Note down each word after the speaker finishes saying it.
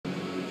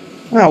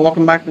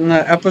Welcome back to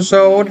another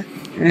episode.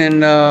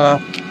 And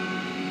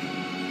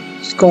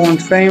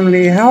Scoland's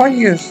family. How are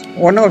you?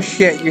 Well, no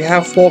shit. You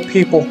have 4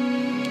 people.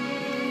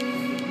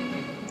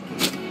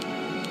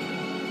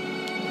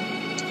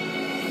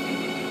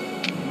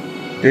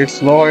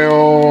 It's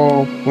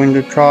loyal. Win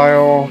the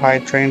trial. High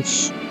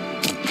chance.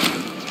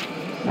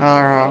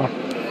 Uh,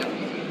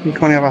 you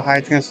can only have a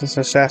high chance of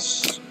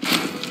success.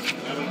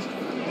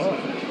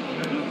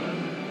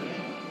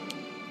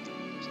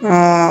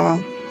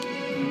 Uh.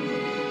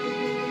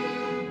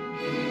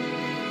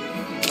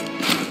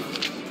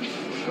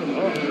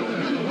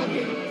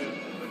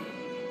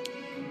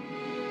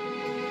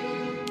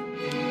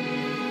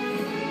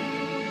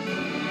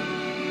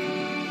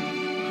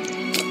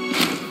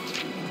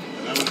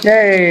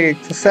 Yay!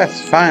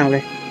 Success,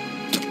 finally.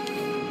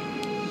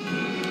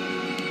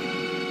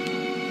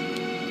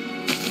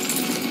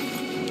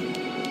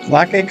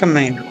 Like a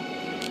commando.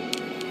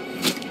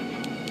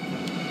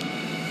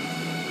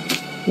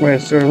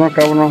 Wait, so there's no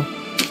governor.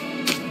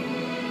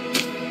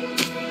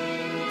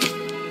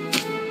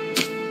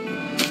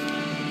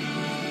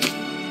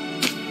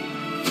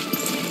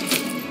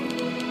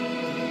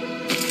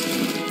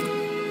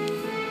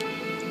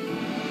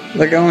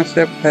 The government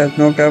step has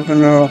no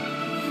governor.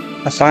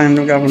 Assigned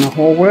to governor.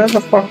 Well, where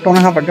the fuck don't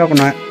I have a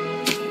governor at?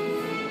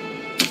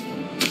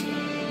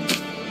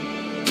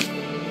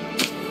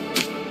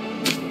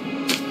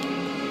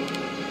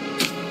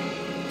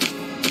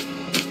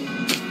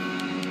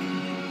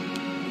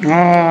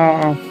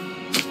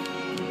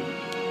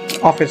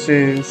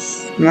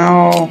 Offices.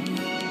 No.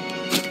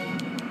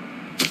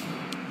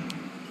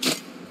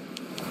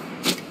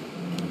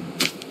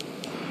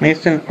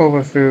 Mason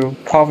overthrew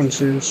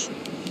provinces.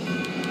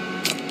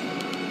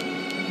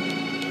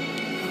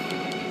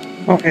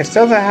 Well, it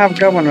says I have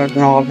governors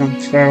in all of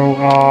them, so,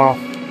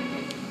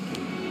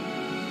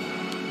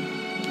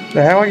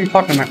 the hell are you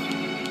talking about?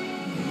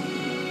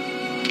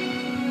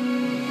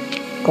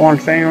 Go on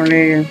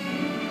family.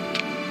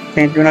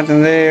 Can't do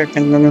nothing there,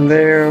 can't do nothing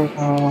there.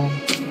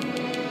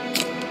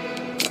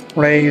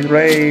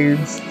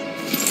 Raise.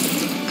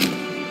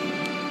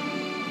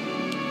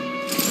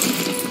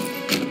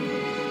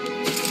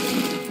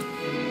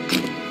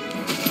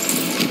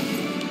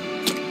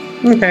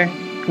 Okay,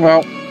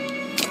 well.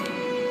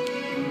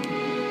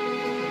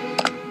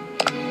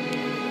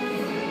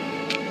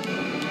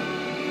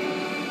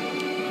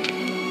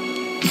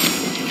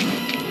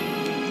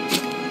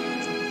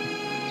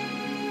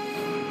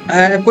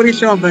 Pretty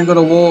soon I'm gonna go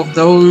to war with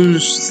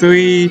those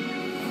 3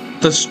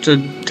 just to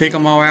take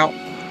them all out.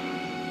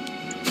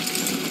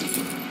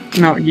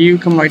 No, you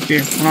come right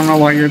there. I don't know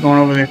why you're going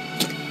over there.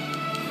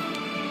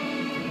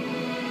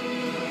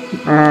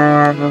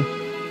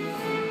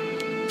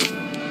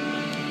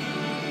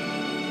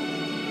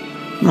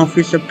 No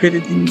free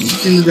stupidity.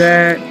 Do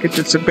that. Get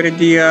the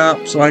stupidity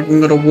up so I can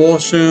go to war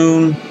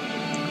soon.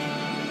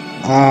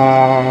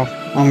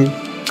 I'm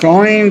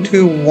going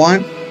to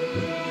want.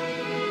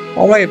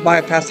 Already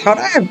bypassed. How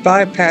did I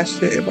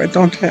bypass it if I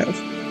don't have?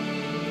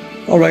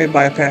 Already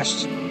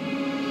bypassed.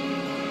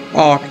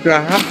 Oh, do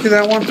I have to do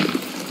that one?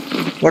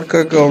 What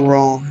could go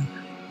wrong?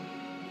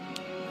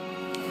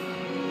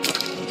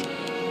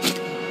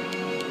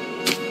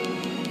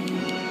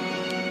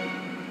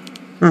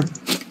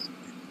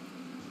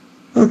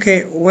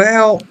 Okay,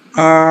 well,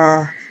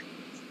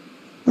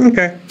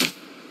 okay.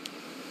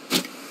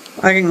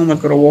 I can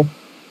almost go to war.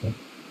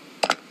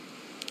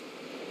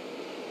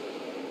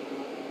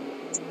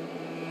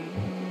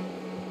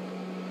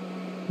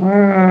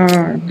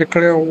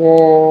 Declare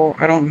war.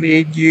 I don't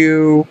need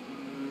you.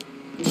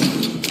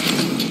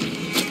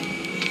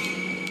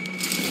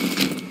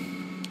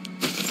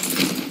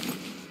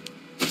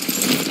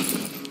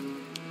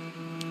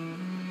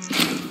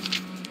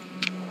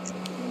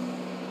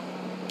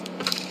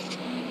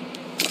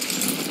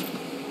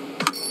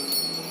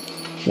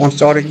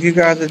 Once all of you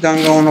guys are done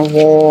going to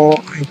war,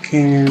 I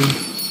can.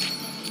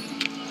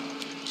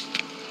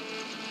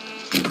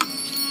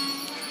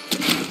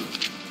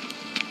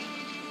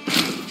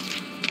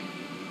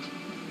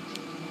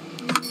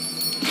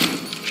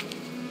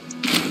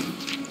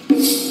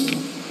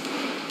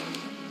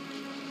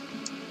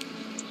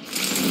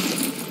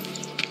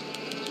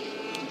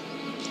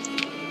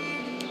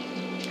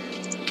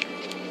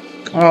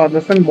 Oh,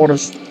 defend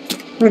borders.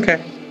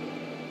 Okay.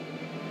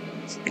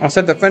 I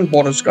said defend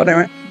borders,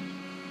 goddammit.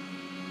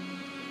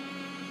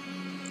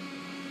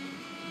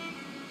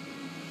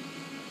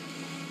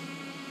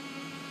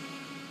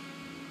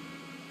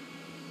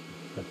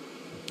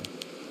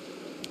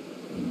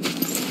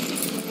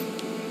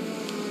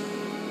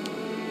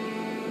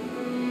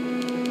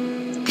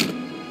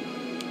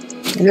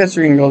 Yes,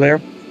 we can go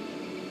there.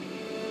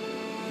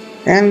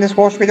 And this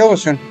war should be over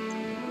soon.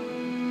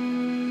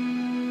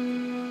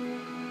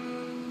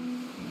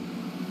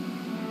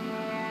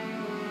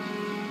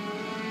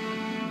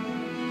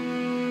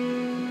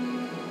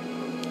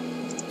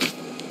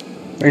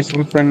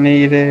 Resource when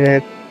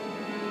needed.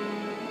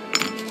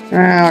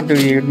 I'll do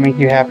you, make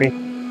you happy.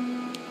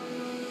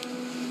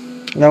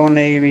 Low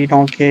Navy,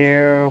 don't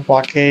care.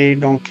 Blockade,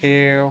 don't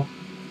care.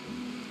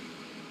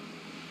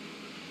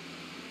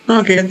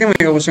 Okay, I think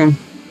we go soon.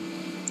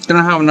 They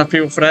don't have enough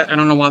people for that. I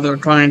don't know why they're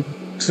trying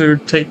to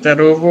take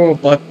that over,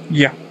 but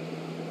yeah.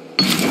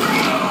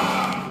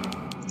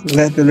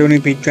 Let the loony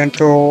be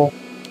gentle.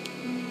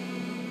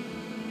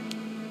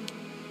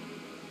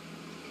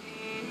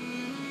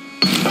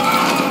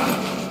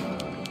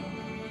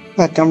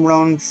 Let them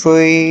run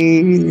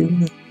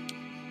free.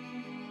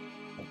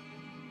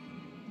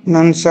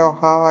 None shall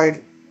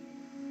hide.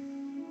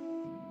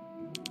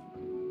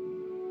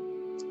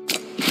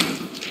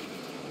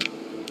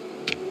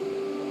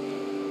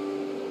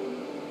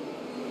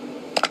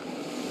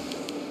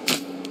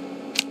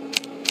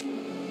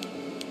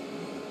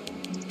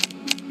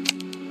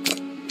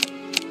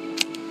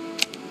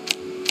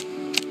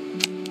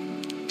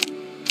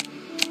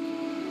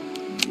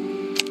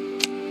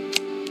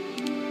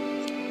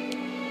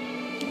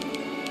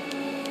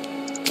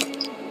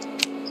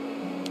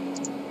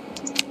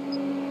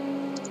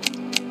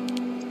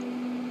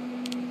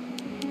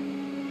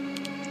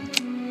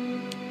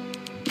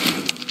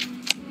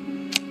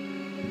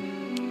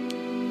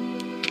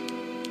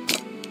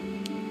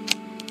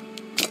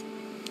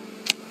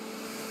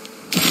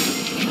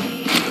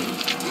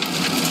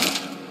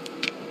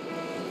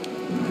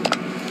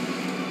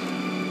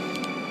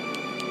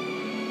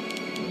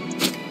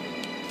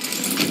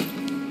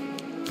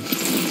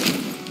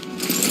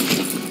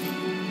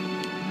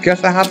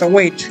 Guess I have to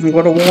wait and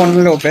go to war in a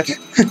little bit.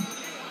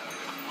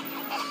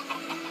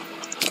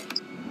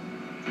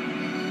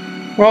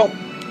 Well,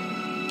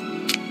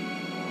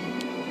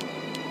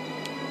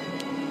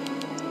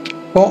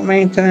 boat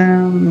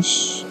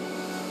maintenance,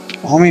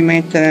 army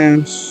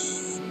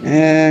maintenance,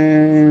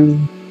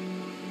 and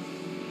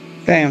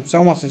damn,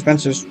 so much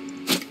expenses.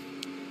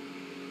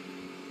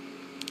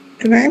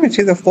 Can I even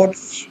see the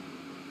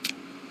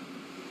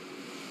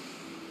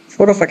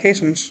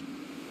fortifications?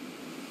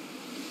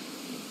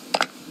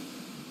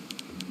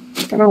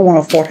 I don't want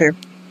a fort here.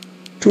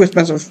 Too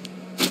expensive.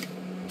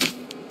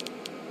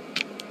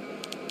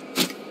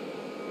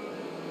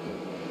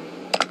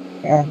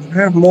 I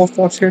have more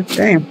forts here.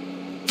 Damn.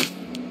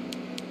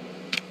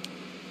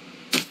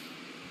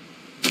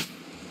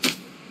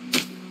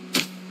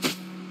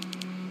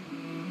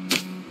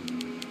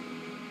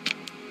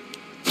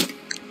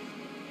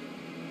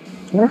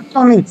 I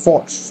don't need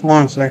forts,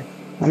 honestly.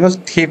 I'll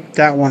just keep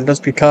that one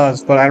just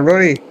because, but I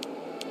really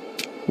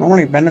don't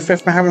really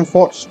benefit from having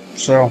forts,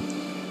 so.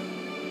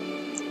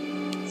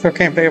 Still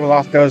can't pay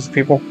off those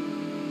people.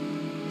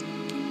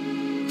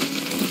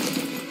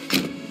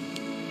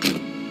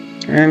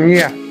 And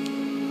yeah.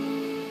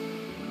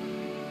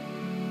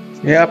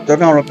 Yep, they're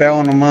gonna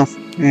rebel in a month.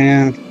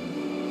 And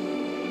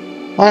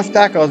once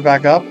that goes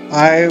back up,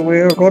 I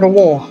will go to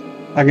war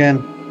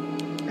again.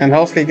 And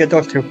hopefully get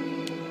those two.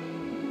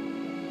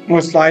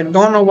 Which I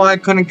don't know why I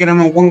couldn't get them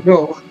in one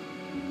go.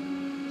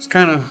 It's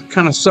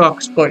kinda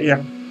sucks, but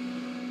yeah.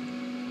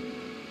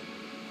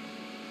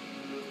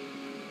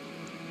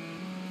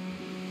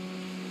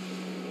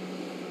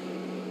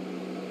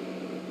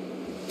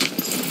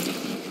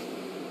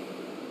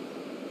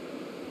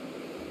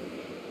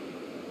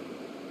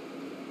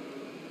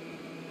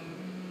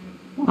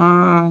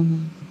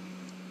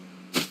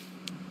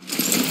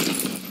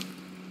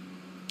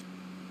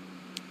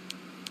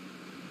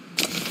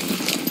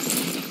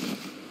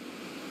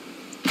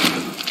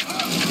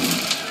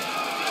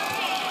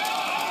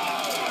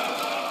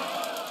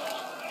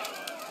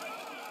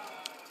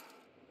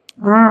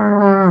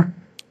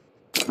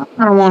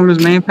 I don't want to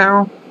lose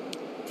manpower.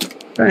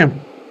 Damn.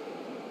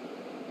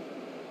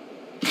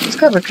 These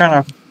guys are kind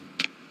of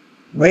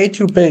way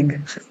too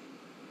big.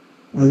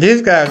 And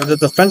these guys are the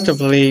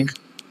defensive league.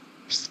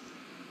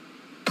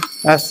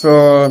 That's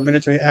for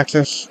military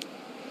access.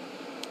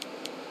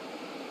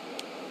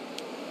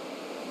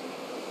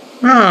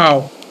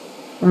 No!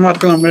 I'm not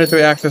doing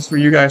military access for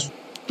you guys.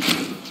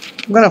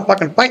 I'm gonna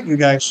fucking fight you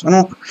guys. I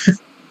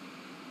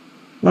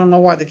don't know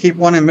why they keep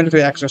wanting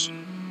military access.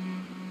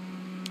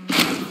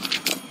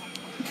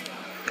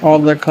 All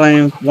their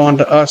claims belong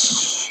to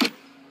us.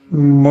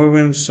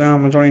 Moving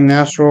some is only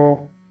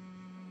natural.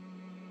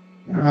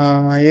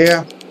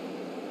 Yeah.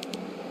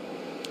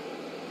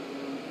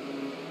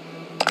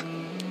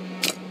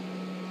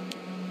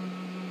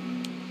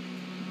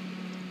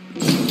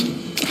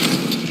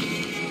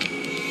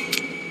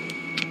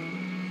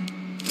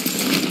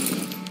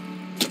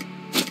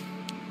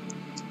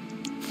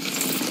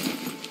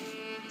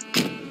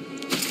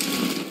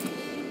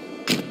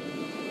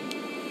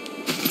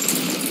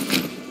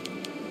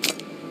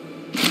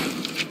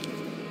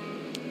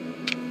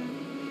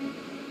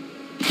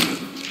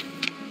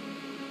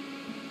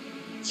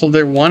 So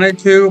they wanted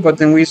to, but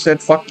then we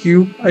said, fuck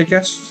you, I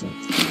guess.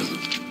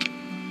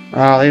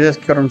 They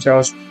just killed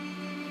themselves.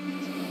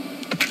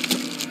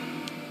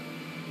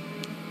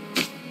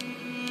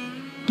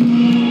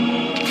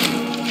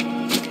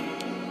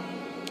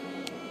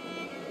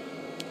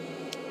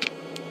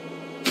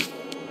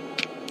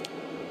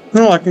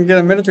 No, I can get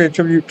a military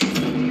tribute.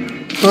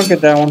 I'll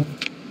get that one.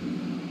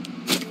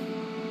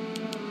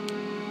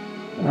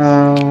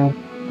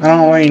 I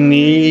don't really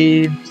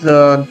need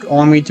the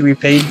army to be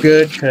paid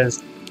good,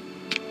 because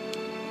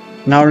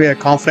Not really a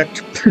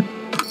conflict.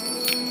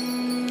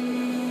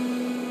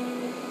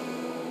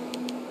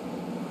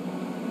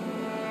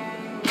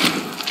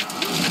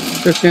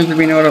 There seems to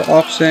be no other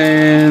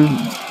option.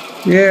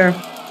 Yeah,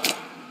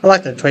 I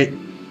like that trait.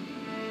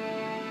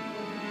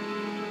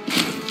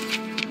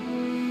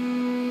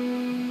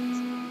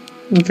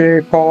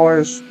 Okay,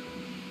 pause.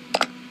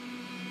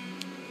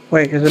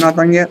 Wait, is it not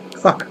done yet?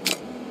 Fuck.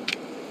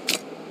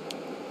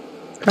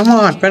 Come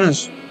on,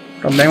 finish.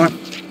 God damn it.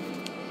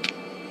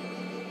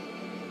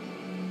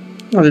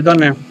 Oh, they're done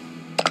now.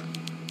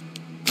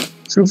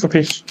 Super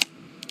piece.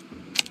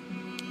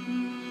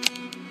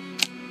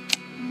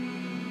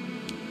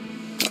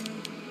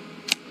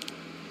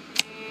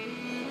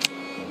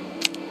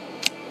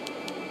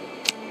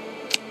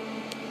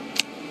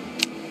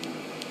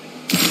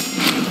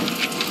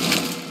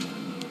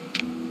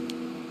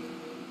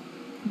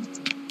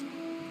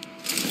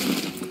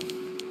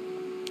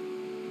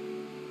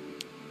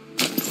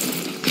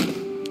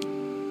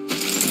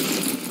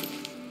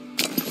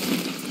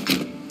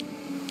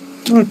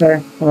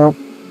 Okay, well.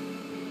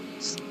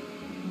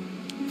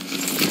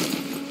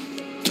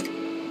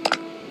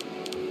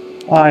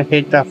 I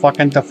hate that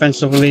fucking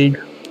defensive league.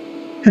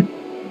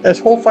 This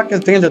whole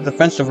fucking thing is a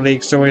defensive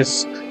league, so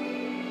it's...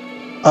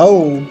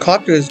 Oh,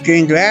 Copter is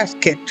getting your ass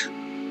kicked.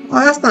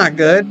 Well, that's not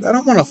good. I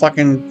don't want to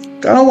fucking...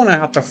 I don't want to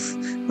have to...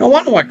 No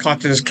wonder why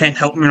Copter just can't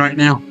help me right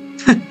now.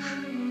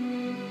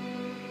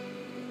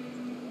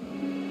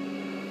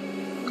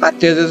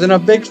 Copter is in a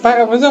big fight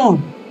of his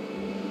own.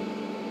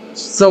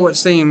 So it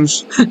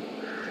seems.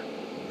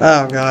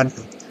 Oh, God.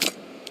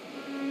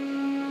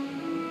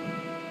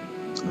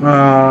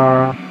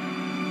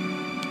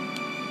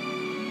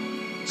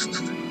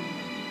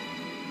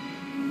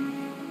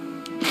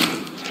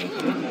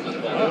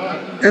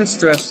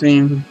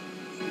 Interesting.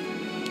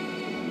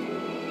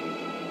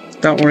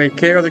 Don't really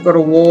care. They go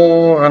to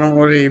war. I don't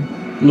really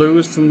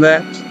lose from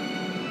that.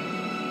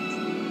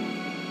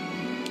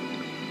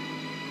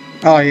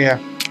 Oh, yeah.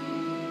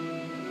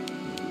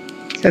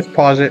 Let's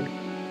pause it.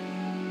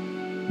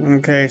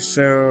 Okay,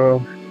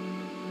 so...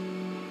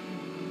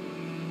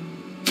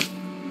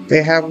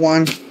 They have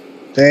one.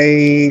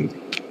 They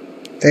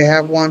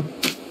have one.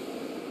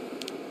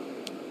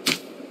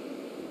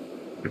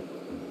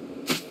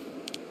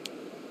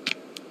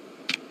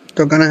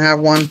 They're gonna have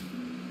one.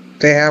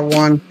 They have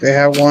one. They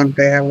have one.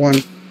 They have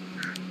one.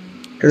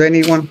 Do they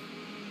need one?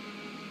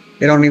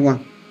 They don't need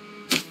one.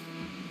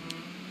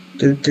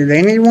 Do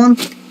they need one?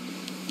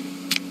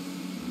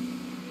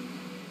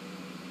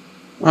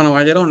 Oh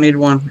no, they don't need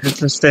one. It's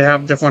just they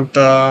have different,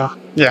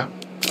 yeah.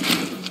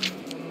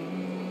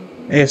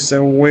 It's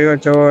a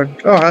weird door.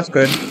 Oh, that's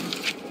good.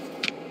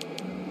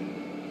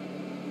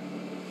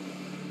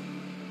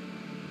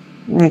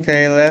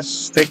 Okay,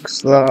 let's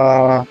fix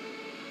the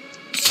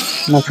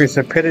monthly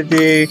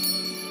stupidity.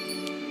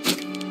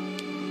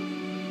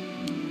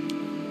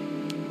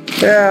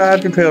 Yeah, I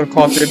can pay the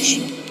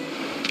cartridge.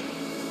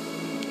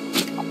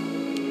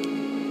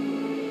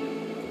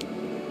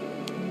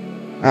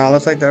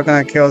 Looks like they're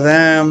gonna kill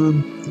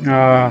them.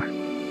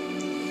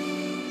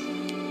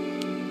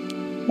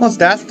 Once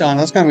that's done,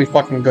 that's gonna be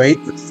fucking great.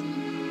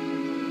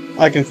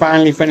 I can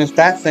finally finish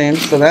that thing,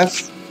 so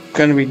that's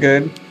gonna be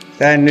good.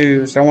 Bad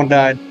news, someone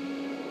died.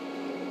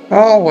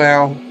 Oh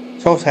well,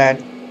 so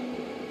sad.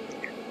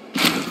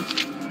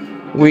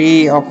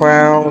 We are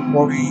proud.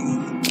 Oh,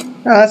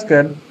 that's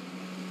good.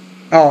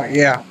 Oh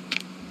yeah.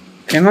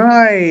 Can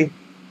I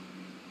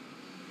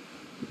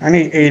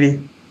need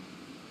 80.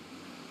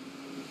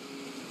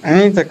 I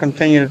need to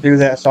continue to do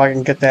that so I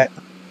can get that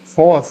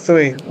 4 of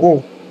 3.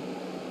 Ooh.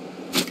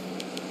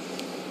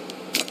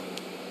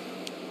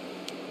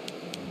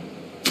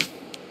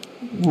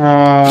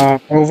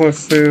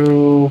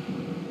 Overthrew.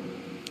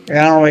 I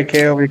don't really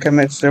care if we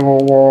commit civil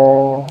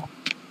war.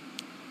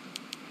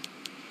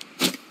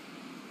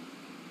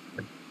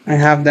 I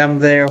have them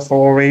there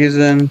for a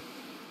reason.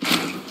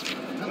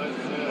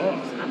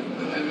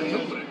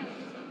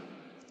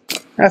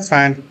 That's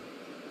fine.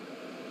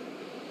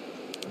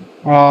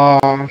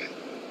 Well,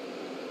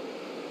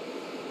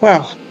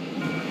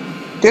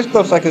 this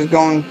looks like it's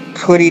going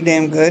pretty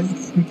damn good.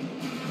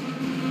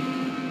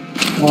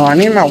 Well, I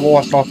need my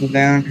war sources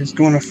down. It's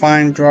doing a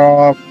fine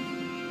job.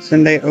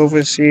 Sunday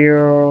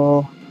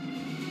Overseer.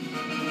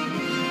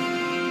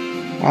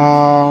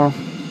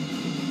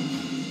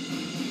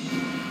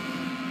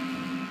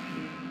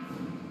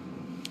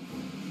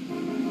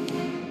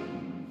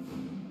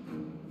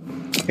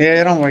 Yeah,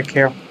 I don't really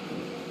care.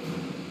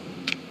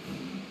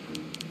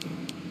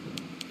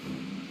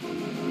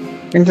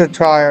 Into the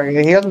trial.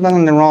 Yeah, he hasn't done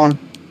anything wrong.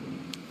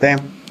 Damn.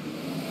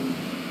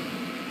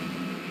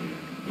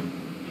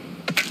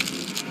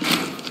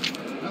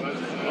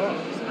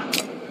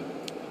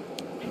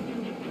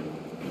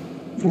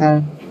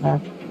 Yeah,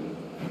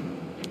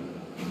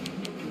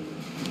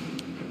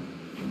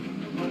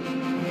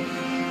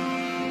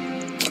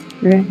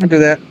 I'll do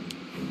that.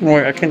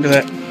 Wait, I can't do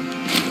that.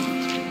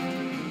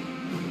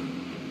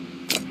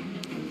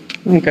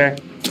 Okay.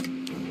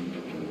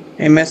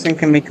 A mission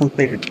can be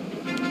completed.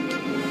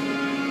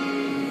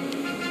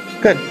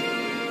 Good.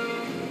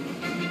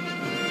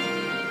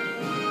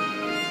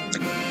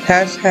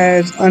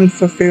 Has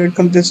unfulfilled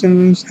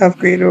conditions have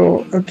greater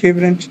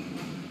equivalent.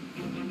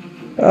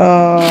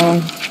 Uh,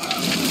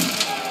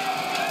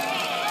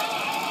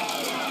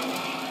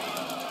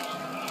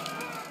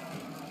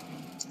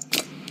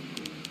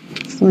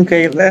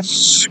 okay,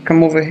 let's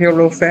come over here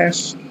real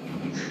fast.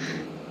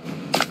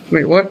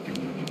 Wait, what?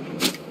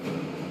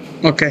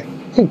 Okay.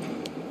 Whew.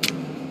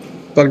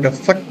 Bug the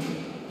fuck.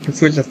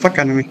 Confused the fuck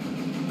out of me.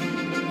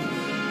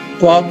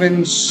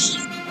 Province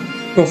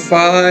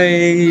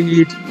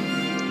provide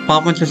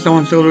province is so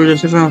and so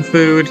loses on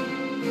food.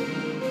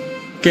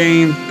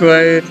 Gain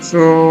bread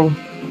for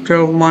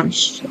 12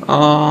 months.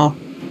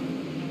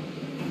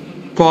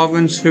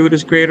 Province food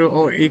is greater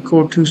or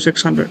equal to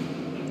 600.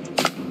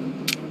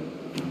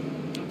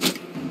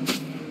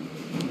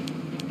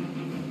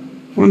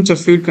 When's the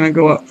food gonna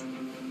go up?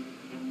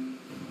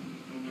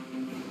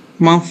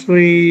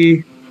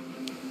 Monthly.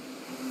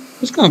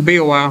 It's gonna be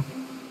a while.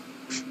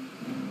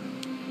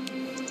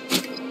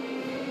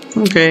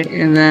 Okay,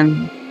 and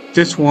then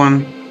this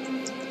one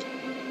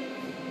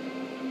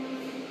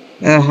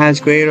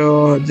has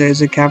greater.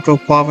 There's a capital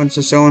province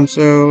of so and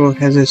so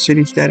has a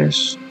city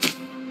status.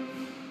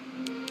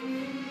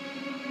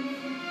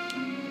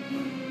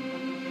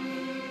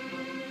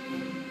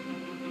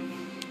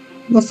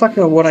 What the fuck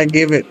would I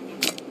give it?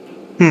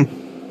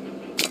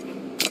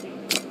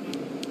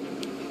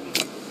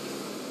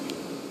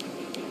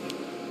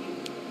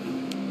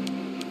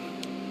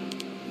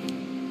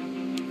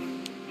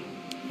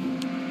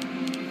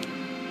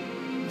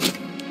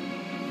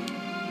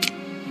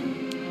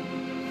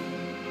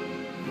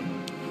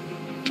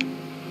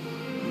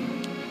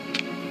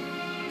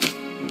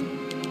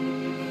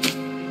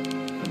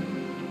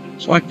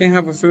 So I can't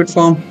have a food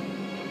farm.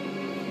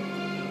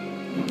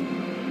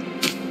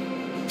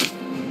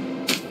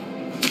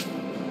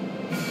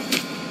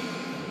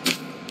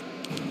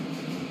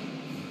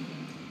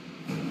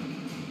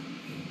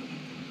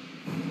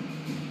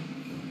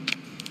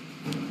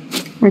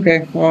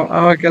 Okay, well,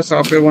 I guess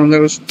I'll build one of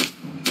those.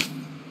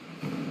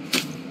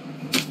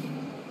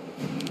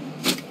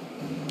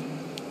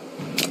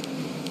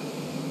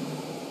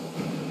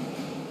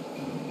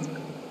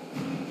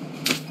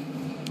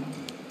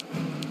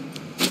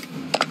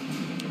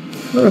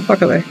 Where the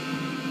fuck are they?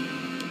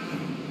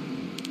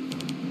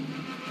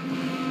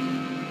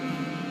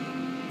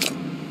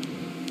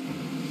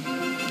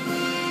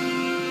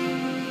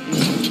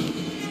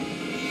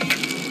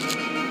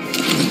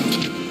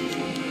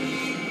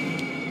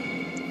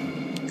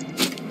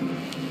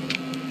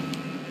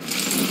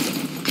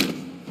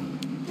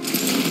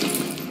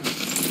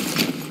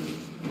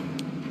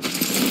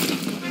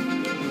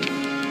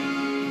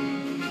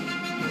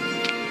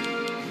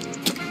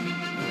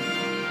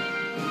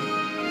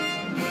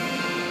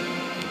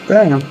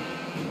 Damn.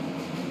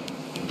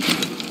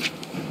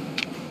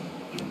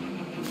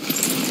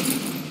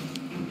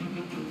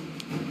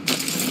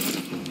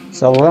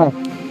 So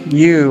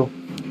you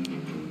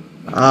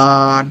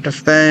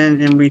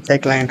defend and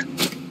retake land.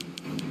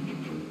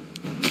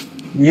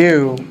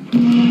 You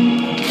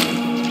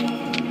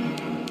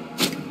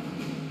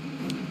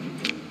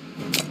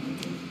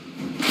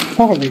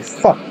holy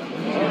fuck.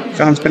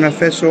 Sounds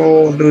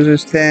beneficial,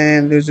 loses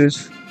 10,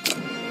 loses.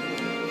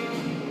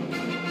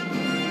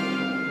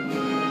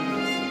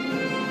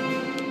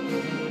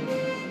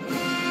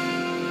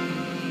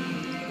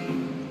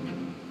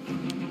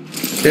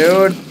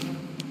 Dude.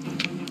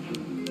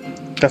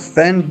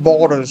 Defend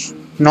borders.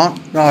 Not,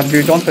 no,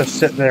 dude, don't just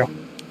sit there.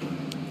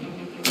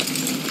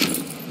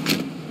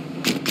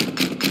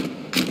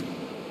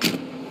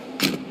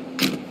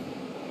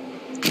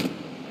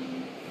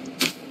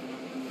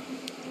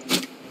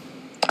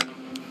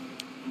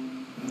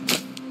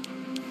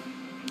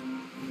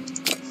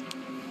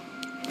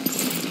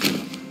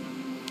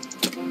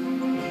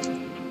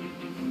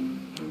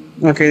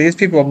 Okay, these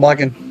people are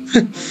bugging.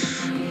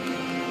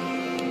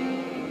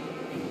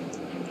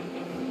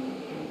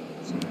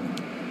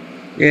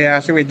 Yeah, I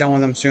should be done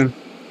with them soon.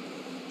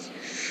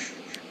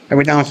 I'll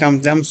be done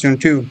with them soon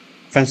too,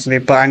 eventually,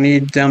 but I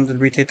need them to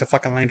retake the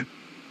fucking land.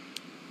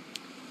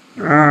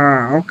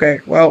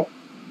 Okay, well.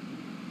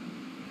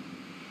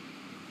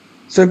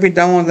 Should be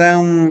done with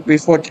them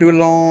before too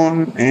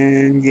long,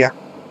 and yeah.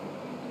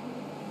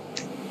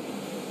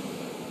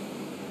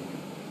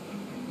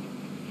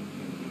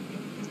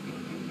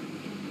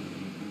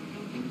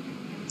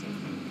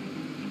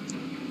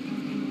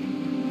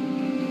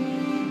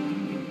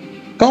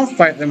 Don't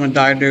fight them and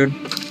die, dude.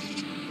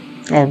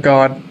 Oh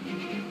god.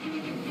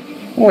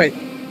 Wait,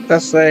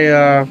 that's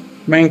a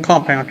main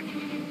compound.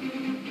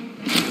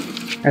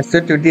 I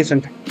still do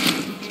decent.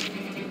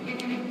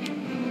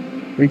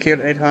 We killed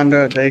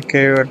 800, they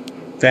killed.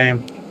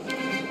 Damn.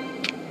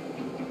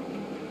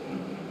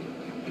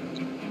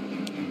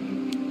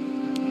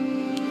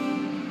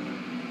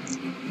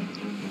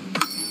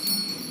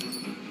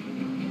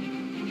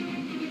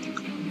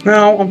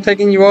 No, I'm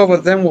taking you over,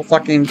 then we'll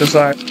fucking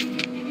decide.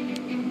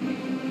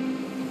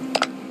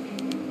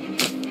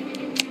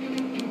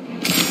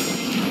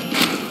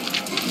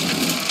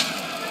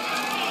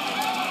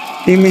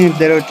 He means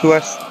little to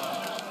us.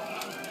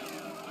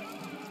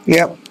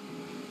 Yep.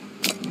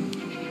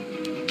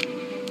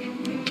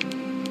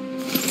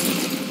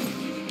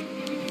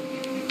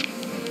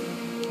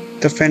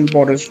 Defend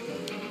borders.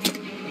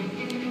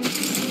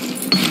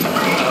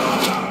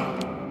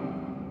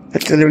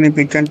 Let's really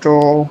be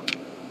gentle.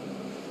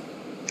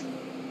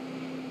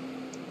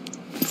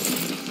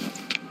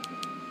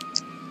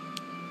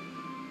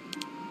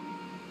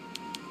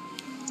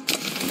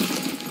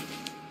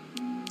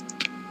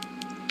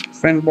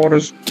 Defend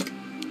borders.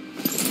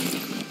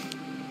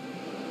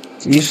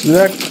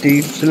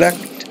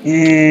 Deselect,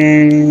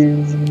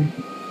 and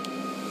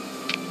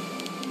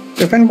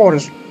defend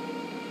borders.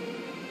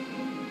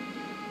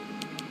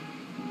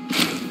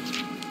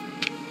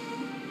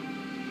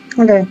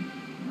 Okay.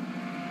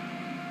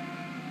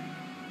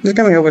 Just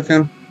get me over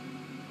soon.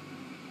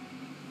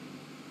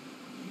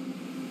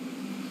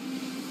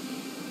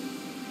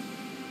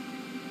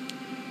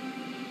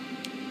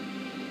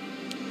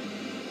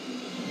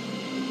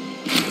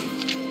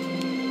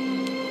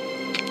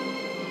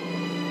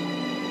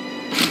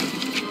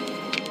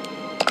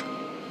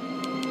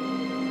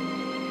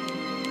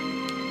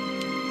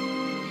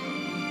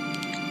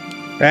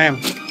 Damn.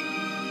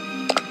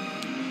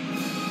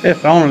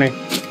 If only.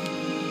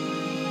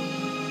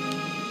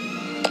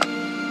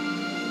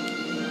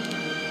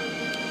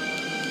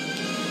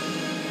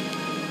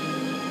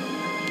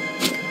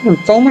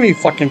 So many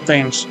fucking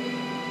things.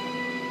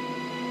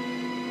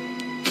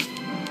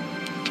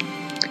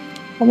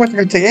 I'm not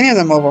gonna take any of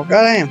them over.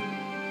 Goddamn.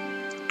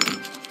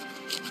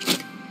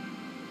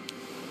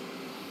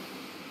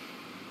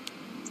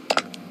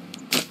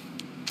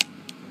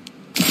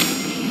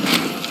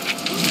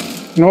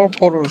 No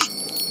portals.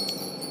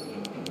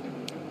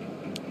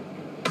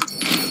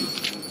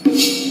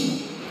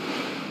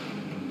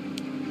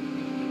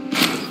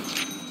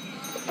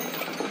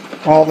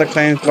 All the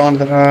claims belong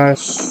to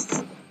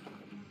us.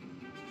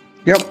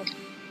 Yep.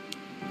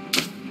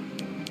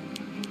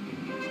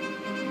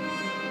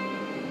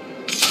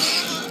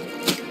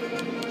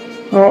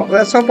 Well,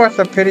 let's hope our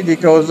stupidity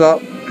goes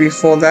up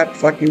before that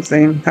fucking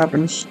thing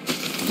happens.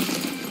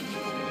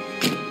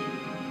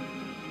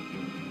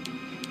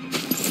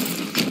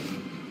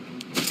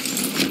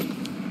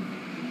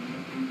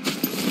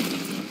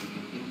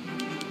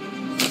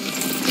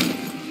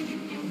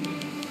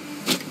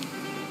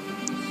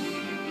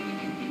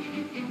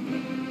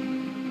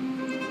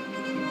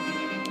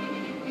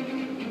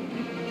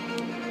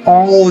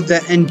 Oh,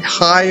 the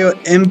entire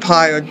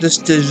empire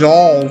just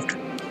dissolved.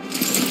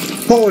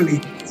 Holy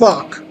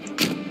fuck.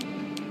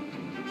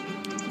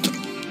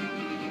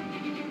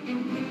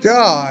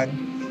 God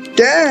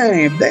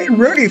damn, they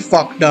really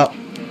fucked up.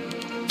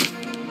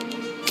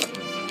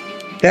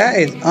 That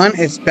is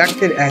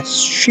unexpected as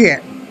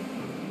shit.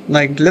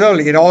 Like,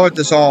 literally, it all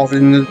dissolved,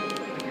 and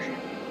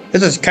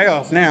this is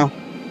chaos now.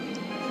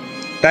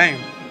 Damn.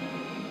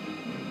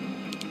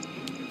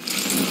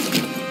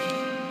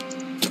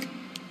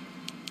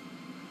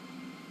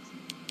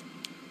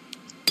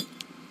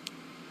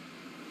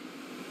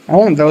 I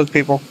want those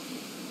people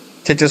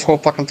to just whole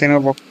fucking thing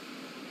over.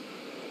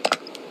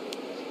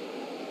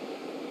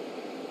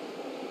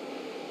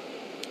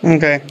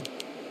 Okay.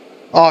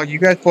 Oh, you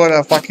guys put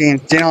a fucking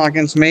dinner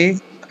against me?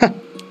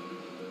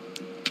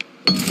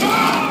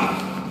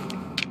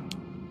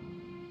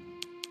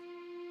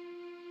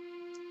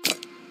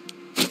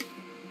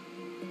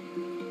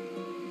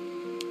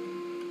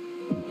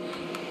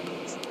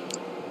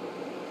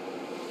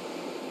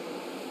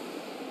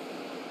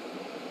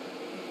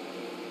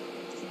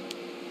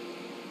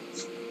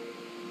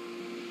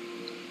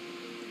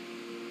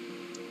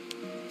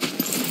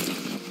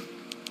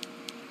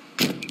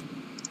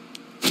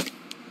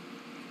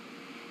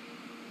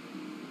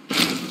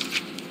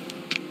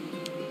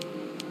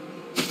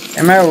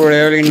 Am I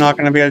really not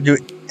gonna be able to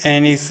do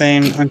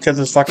anything until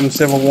this fucking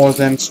civil war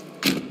ends?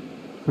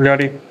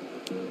 Really?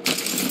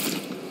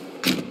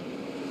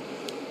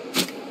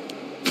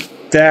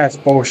 That's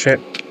bullshit.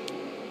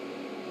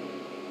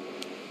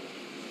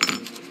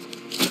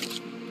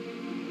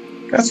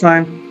 That's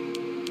fine.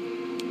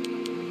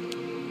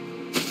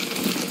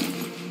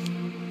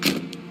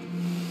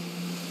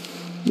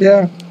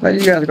 Yeah, let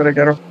you guys go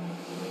together.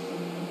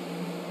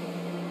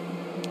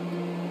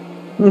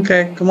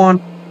 Okay, come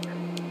on.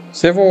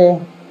 Civil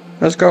war.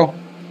 Let's go.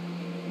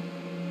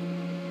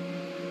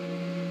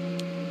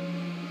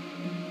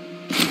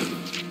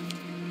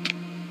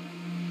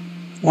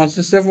 Once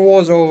the civil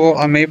war is over,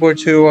 I'm able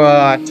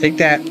to take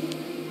that.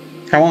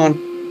 Come on.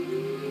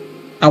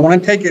 I want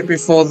to take it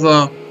before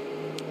the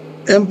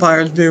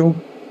empires do.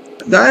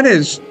 That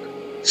is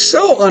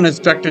so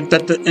unexpected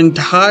that the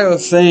entire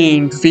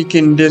thing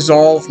freaking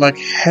dissolved like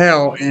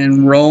hell,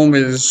 and Rome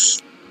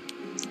is...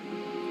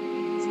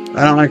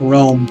 I don't like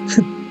Rome.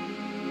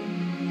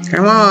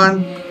 Come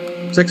on.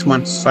 6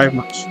 months, 5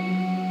 months.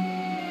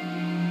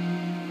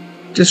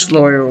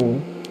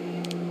 Disloyal.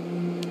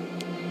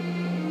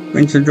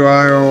 Winter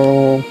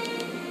Drial.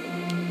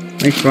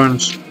 Make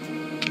runs.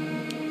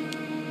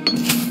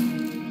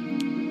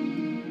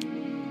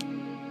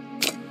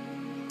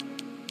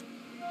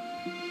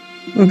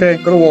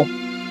 Okay, go to war.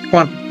 Come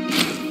on.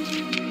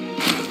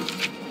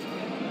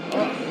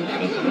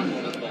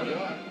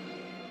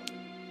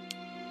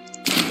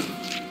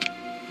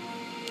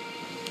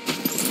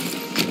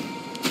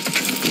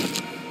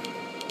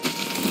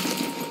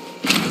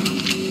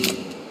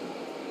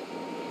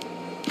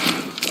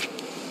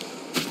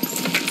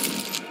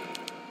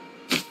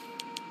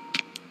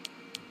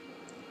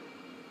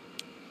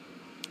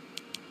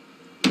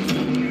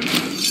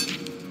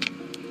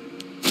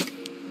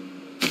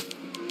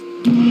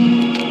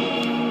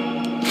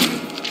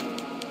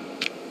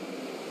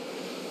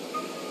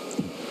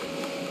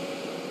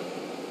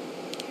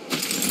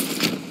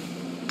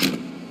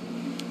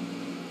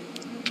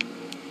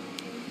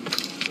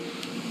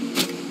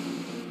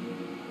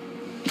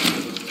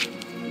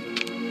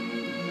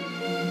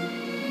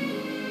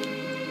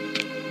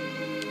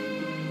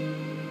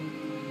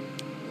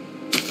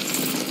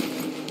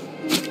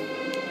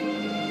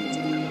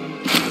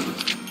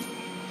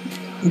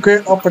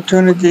 Great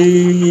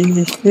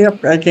opportunity.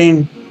 Yep, I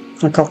gained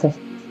a couple.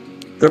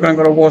 They're gonna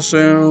go to war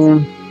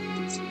soon.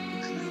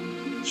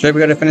 So we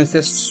gotta finish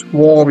this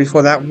war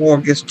before that war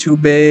gets too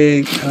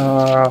big.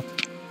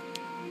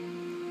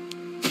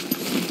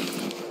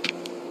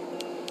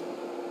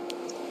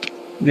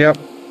 Yep.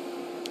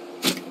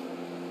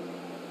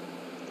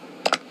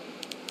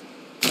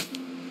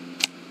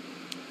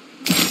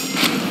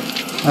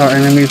 Our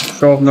enemies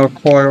still have no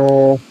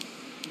coil.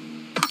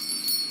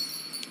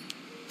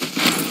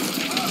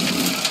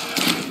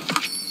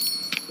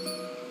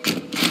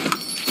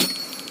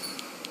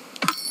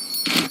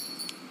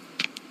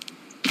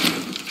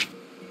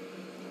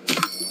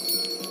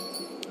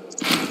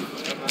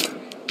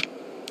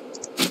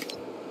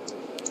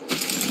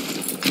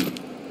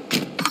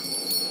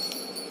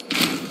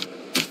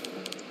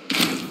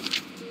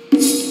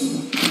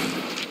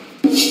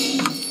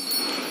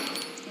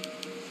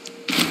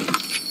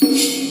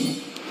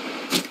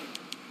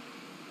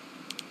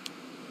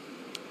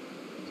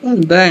 Oh,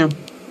 damn.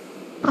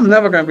 I'm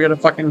never gonna be able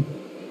to fucking.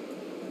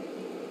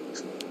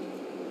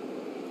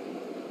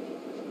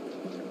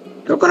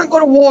 They're gonna go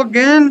to war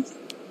again?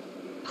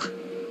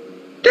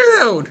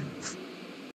 Dude!